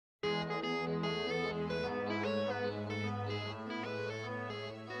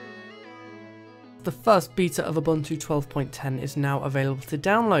The first beta of Ubuntu 12.10 is now available to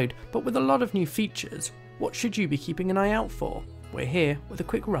download, but with a lot of new features. What should you be keeping an eye out for? We're here with a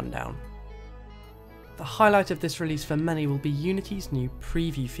quick rundown. The highlight of this release for many will be Unity's new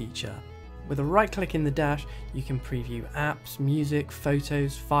preview feature. With a right click in the dash, you can preview apps, music,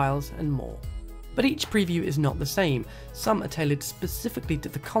 photos, files, and more. But each preview is not the same. Some are tailored specifically to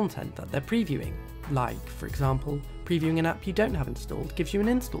the content that they're previewing. Like, for example, previewing an app you don't have installed gives you an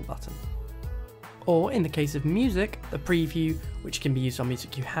install button. Or in the case of music, the preview, which can be used on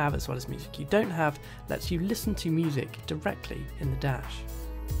music you have as well as music you don't have, lets you listen to music directly in the dash.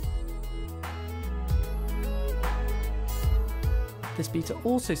 This beta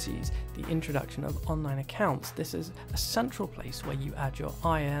also sees the introduction of online accounts. This is a central place where you add your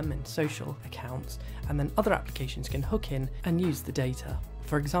IM and social accounts, and then other applications can hook in and use the data.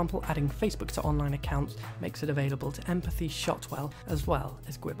 For example, adding Facebook to online accounts makes it available to Empathy, Shotwell, as well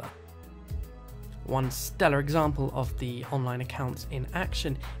as Gwibber. One stellar example of the online accounts in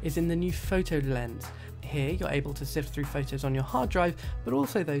action is in the new photo lens. Here you're able to sift through photos on your hard drive, but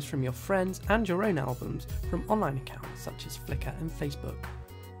also those from your friends and your own albums from online accounts such as Flickr and Facebook.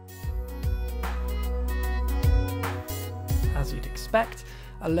 As you'd expect,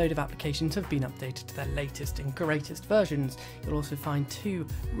 a load of applications have been updated to their latest and greatest versions. You'll also find 2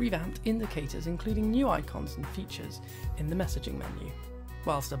 revamped indicators, including new icons and features in the messaging menu.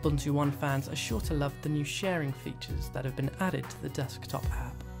 Whilst Ubuntu One fans are sure to love the new sharing features that have been added to the desktop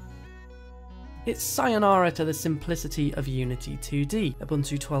app. It's sayonara to the simplicity of Unity 2D.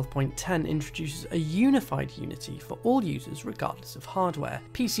 Ubuntu 12.10 introduces a unified Unity for all users regardless of hardware.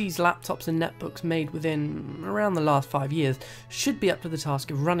 PCs, laptops and netbooks made within around the last 5 years should be up to the task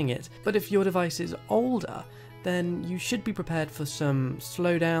of running it, but if your device is older, then you should be prepared for some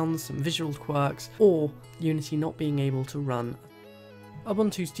slowdowns, some visual quirks, or Unity not being able to run.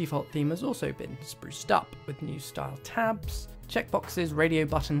 Ubuntu's default theme has also been spruced up with new style tabs, checkboxes, radio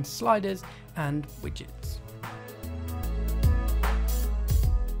buttons, sliders, and widgets.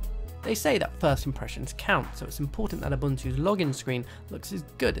 They say that first impressions count, so it's important that Ubuntu's login screen looks as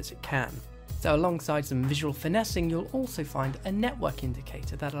good as it can. So alongside some visual finessing, you'll also find a network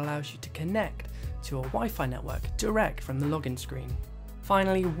indicator that allows you to connect to a Wi-Fi network direct from the login screen.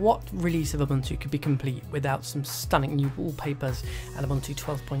 Finally, what release of Ubuntu could be complete without some stunning new wallpapers, and Ubuntu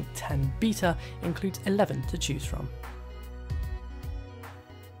 12.10 beta includes 11 to choose from.